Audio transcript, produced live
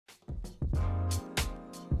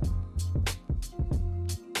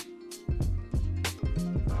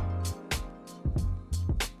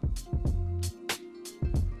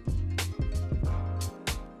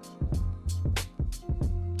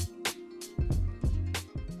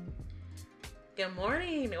Good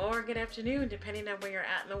morning or good afternoon, depending on where you're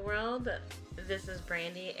at in the world. This is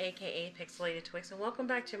Brandy, aka PixelatedTwix, and welcome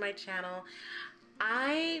back to my channel.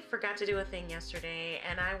 I forgot to do a thing yesterday,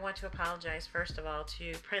 and I want to apologize first of all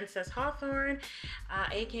to Princess Hawthorne,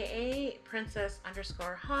 aka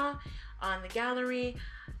Princess_Haw on the gallery.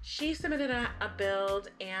 She submitted a build,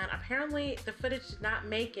 and apparently the footage did not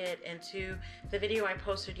make it into the video I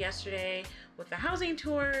posted yesterday with the housing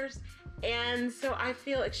tours, and so I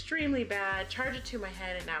feel extremely bad. Charge it to my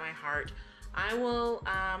head and not my heart. I will,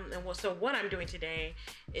 so what I'm doing today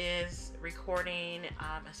is recording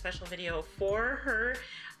a special video for her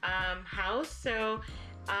house. So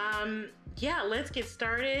yeah, let's get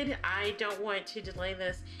started. I don't want to delay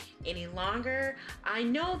this any longer. I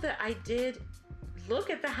know that I did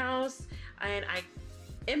look at the house, and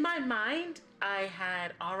in my mind, I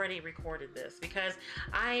had already recorded this because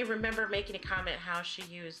I remember making a comment how she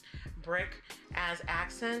used brick as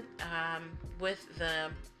accent with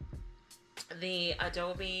the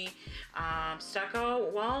Adobe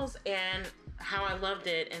stucco walls, and how I loved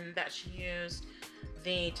it, and that she used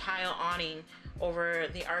the tile awning over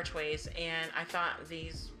the archways, and I thought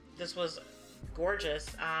this was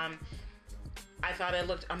gorgeous. I thought it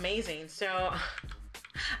looked amazing. So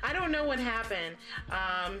I don't know what happened,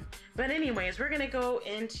 but anyways, we're gonna go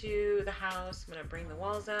into the house. I'm gonna bring the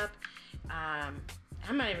walls up.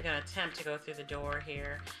 I'm not even gonna attempt to go through the door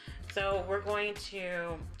here. So we're going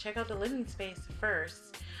to check out the living space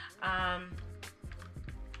first.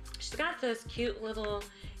 She's got this cute little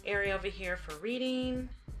area over here for reading.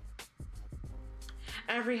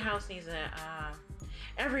 Every house needs a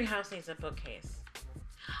bookcase.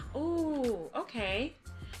 Ooh, okay.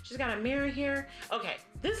 She's got a mirror here. Okay,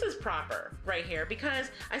 this is proper right here,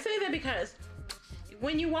 because I say that because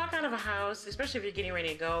when you walk out of a house, especially if you're getting ready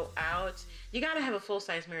to go out, you gotta have a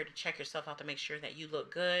full-size mirror to check yourself out to make sure that you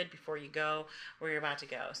look good before you go where you're about to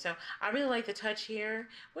go. So I really like the touch here.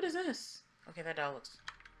 What is this? Okay, that doll looks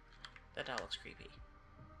creepy.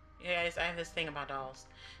 Yeah, guys, I have this thing about dolls.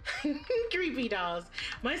 Creepy dolls.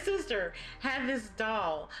 My sister had this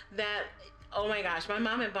doll that, oh my gosh, my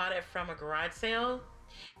mom had bought it from a garage sale,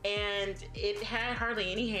 and it had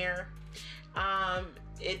hardly any hair.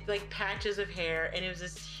 It like patches of hair, and it was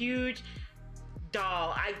this huge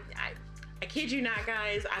doll. I kid you not,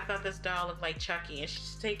 guys, I thought this doll looked like Chucky, and she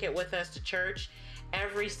used to take it with us to church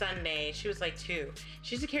every Sunday. She was like 2.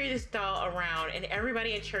 She used to carry this doll around, and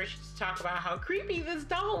everybody in church used to talk about how creepy this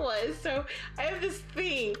doll was. So I have this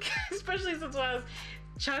thing, especially since when I was,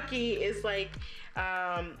 Chucky is like,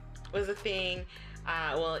 was a thing.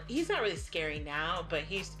 Well, he's not really scary now, but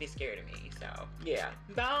he used to be scary to me. So yeah,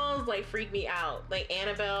 dolls like freak me out. Like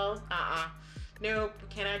Annabelle, nope,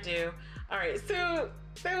 cannot do. All right, so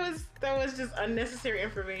that was just unnecessary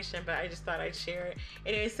information, but I just thought I'd share it.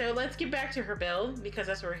 Anyway, so let's get back to her build, because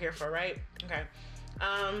that's what we're here for, right? Okay.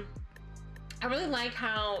 I really like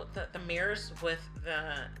how the mirrors with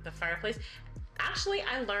the fireplace. Actually,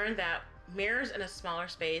 I learned that mirrors in a smaller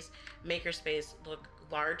space make your space look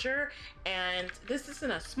larger, and this isn't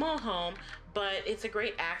a small home, but it's a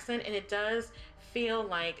great accent, and it does feel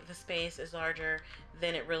like the space is larger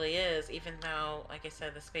than it really is, even though, like I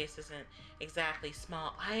said, the space isn't exactly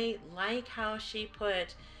small. I like how she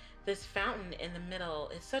put this fountain in the middle.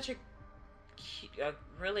 It's such a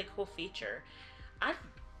really cool feature. I've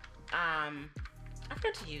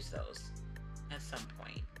got to use those at some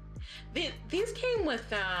point. These came with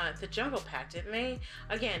the Jungle Pack, didn't they?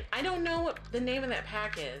 Again, I don't know what the name of that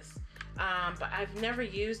pack is, but I've never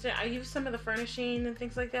used it. I use some of the furnishing and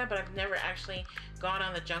things like that, but I've never actually gone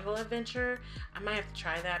on the jungle adventure. I might have to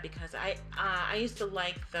try that, because I used to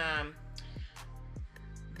like the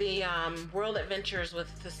world adventures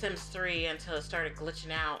with The Sims 3 until it started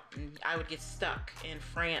glitching out, and I would get stuck in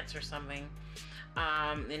France or something,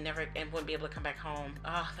 and wouldn't be able to come back home.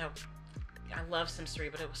 Oh, I love Sims 3,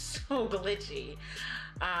 but it was so glitchy.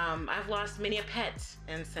 I've lost many a pet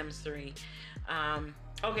in Sims 3.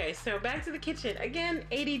 Okay, so back to the kitchen. Again,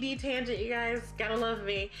 ADD tangent, you guys, gotta love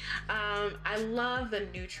me. I love the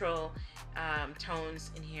neutral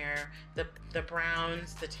tones in here. The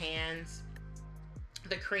browns, the tans,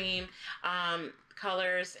 the cream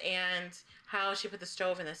colors, and how she put the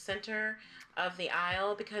stove in the center of the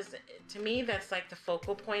aisle, because to me that's like the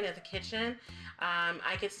focal point of the kitchen.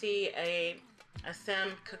 I could see a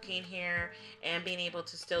Sim cooking here and being able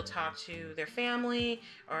to still talk to their family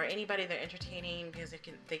or anybody they're entertaining, because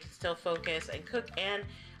they can still focus and cook and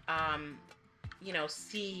you know,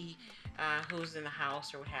 see who's in the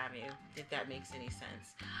house or what have you, if that makes any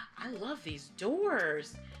sense. I love these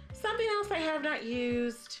doors. Something else I have not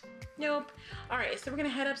used. Nope. All right, so we're gonna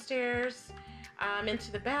head upstairs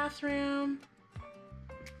into the bathroom.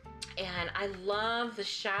 And I love the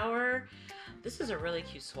shower. This is a really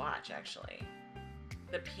cute swatch, actually.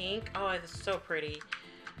 The pink, oh, it's so pretty.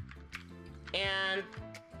 And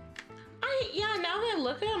yeah, now that I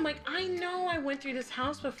look at it, I'm like, I know I went through this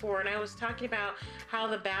house before, and I was talking about how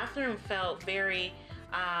the bathroom felt very,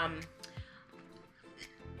 I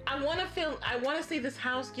want to say this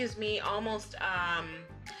house gives me almost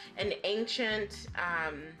an ancient,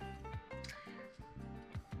 I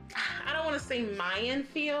don't want to say Mayan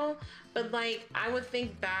feel, but like I would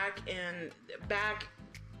think back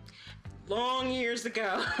long years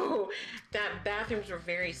ago that bathrooms were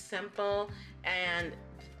very simple and,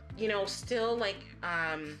 you know, still like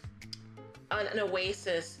an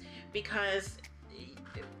oasis, because,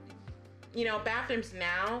 you know, bathrooms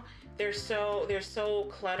now, they're so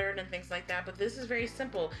cluttered and things like that, but this is very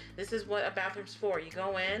simple. This is what a bathroom's for. You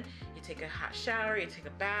go in, you take a hot shower, you take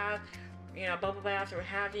a bath, you know, bubble bath or what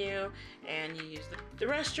have you, and you use the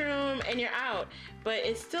restroom and you're out. But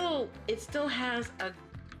it still has a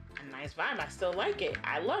nice vibe. I still like it.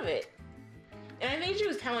 I love it. And I think she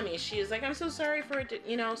was telling me, she was like, I'm so sorry for it to,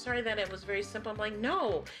 you know, sorry that it was very simple. I'm like,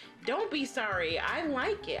 no, don't be sorry. I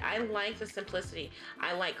like it. I like the simplicity.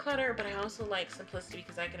 I like clutter, but I also like simplicity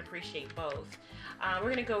because I can appreciate both. We're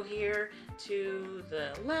gonna go here to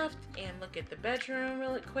the left and look at the bedroom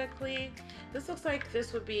really quickly. This looks like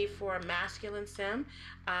this would be for a masculine sim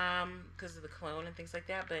because of the cologne and things like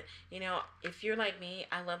that. But, you know, if you're like me,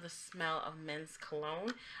 I love the smell of men's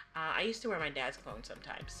cologne. I used to wear my dad's cologne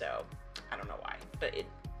sometimes, so I don't know why, but it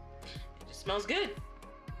just smells good.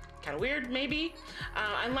 Kind of weird, maybe.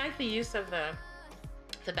 I like the use of the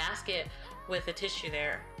basket with the tissue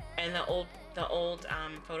there and the old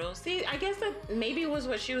photos. See, I guess that maybe was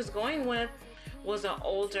what she was going with, was an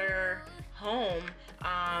older home,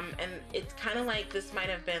 and it's kind of like this might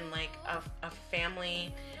have been like a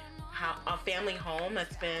family home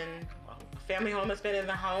that's been in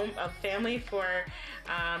the home of family for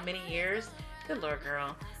many years. Good Lord,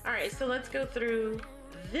 girl. All right, so let's go through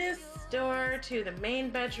this door to the main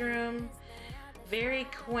bedroom. Very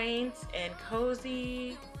quaint and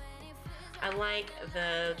cozy. I like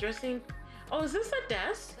the dressing. Oh, is this a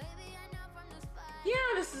desk? Yeah,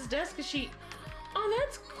 this is desk sheet. Oh,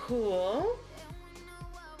 that's cool.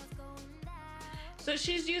 So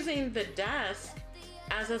she's using the desk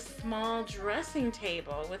as a small dressing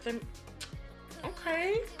table with a,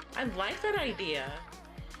 okay, I like that idea.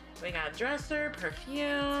 We got dresser,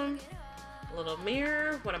 perfume, a little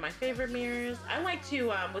mirror, one of my favorite mirrors. I like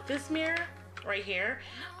to, with this mirror right here,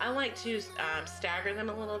 I like to stagger them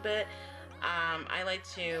a little bit. I like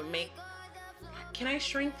to make, can I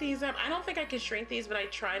shrink these up? I don't think I can shrink these, but I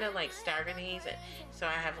try to like stagger these. So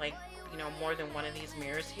I have like, you know, more than one of these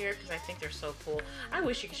mirrors here because I think they're so cool. I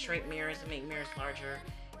wish you could shrink mirrors and make mirrors larger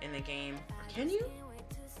in the game. Or can you?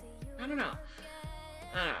 I don't know.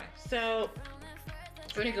 Alright, so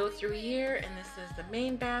we're gonna go through here, and this is the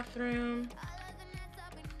main bathroom.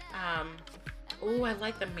 Oh, I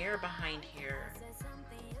like the mirror behind here.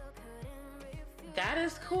 That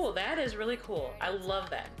is cool. That is really cool. I love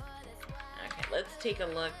that. Okay, let's take a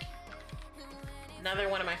look. Another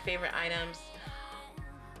one of my favorite items.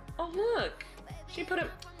 Oh, look. She put a...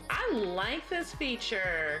 I like this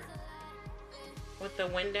feature. With the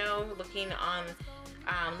window looking on,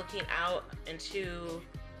 looking out into...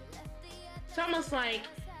 It's almost like...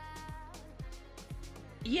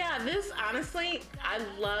 Yeah, this, honestly, I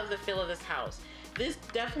love the feel of this house. This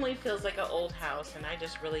definitely feels like an old house, and I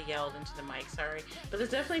just really yelled into the mic, sorry. But this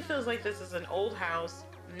definitely feels like this is an old house.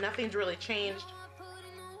 Nothing's really changed.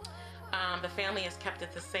 The family has kept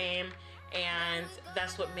it the same, and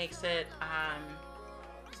that's what makes it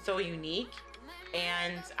so unique.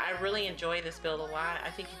 And I really enjoy this build a lot. I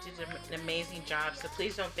think you did an amazing job, so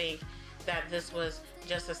please don't think that this was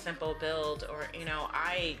just a simple build, or, you know,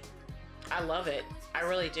 I love it. I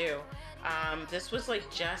really do. This was like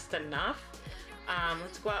just enough.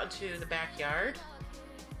 Let's go out into the backyard.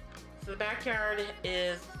 So the backyard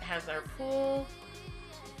has our pool.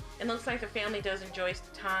 It looks like the family does enjoy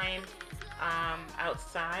time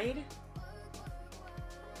outside.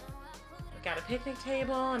 We got a picnic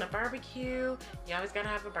table and a barbecue. You always gotta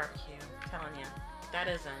have a barbecue, I'm telling you. That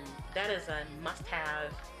is a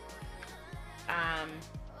must-have.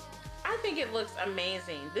 I think it looks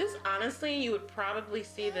amazing. This, honestly, you would probably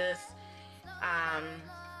see this.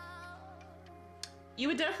 You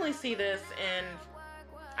would definitely see this in,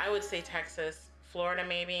 I would say, Texas, Florida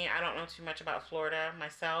maybe. I don't know too much about Florida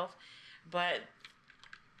myself, but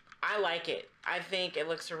I like it. I think it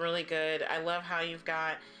looks really good. I love how you've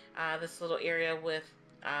got this little area with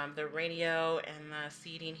the radio and the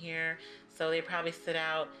seating here. So they probably sit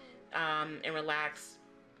out and relax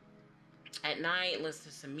at night,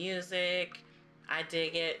 listen to some music. I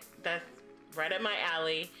dig it. That's right up my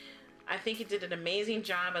alley. I think you did an amazing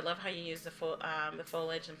job. I love how you use the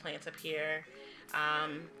foliage and plants up here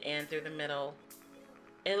and through the middle.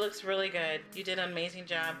 It looks really good. You did an amazing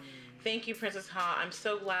job. Thank you, Princess Ha. I'm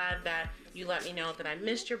so glad that you let me know that I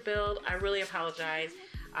missed your build. I really apologize.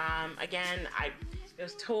 Again, it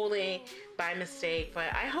was totally by mistake,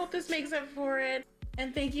 but I hope this makes up for it.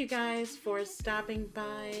 And thank you guys for stopping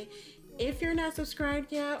by. If you're not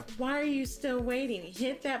subscribed yet, why are you still waiting?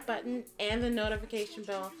 Hit that button and the notification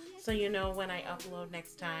bell so you know when I upload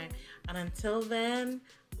next time. And until then,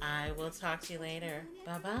 I will talk to you later.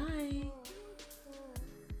 Bye-bye.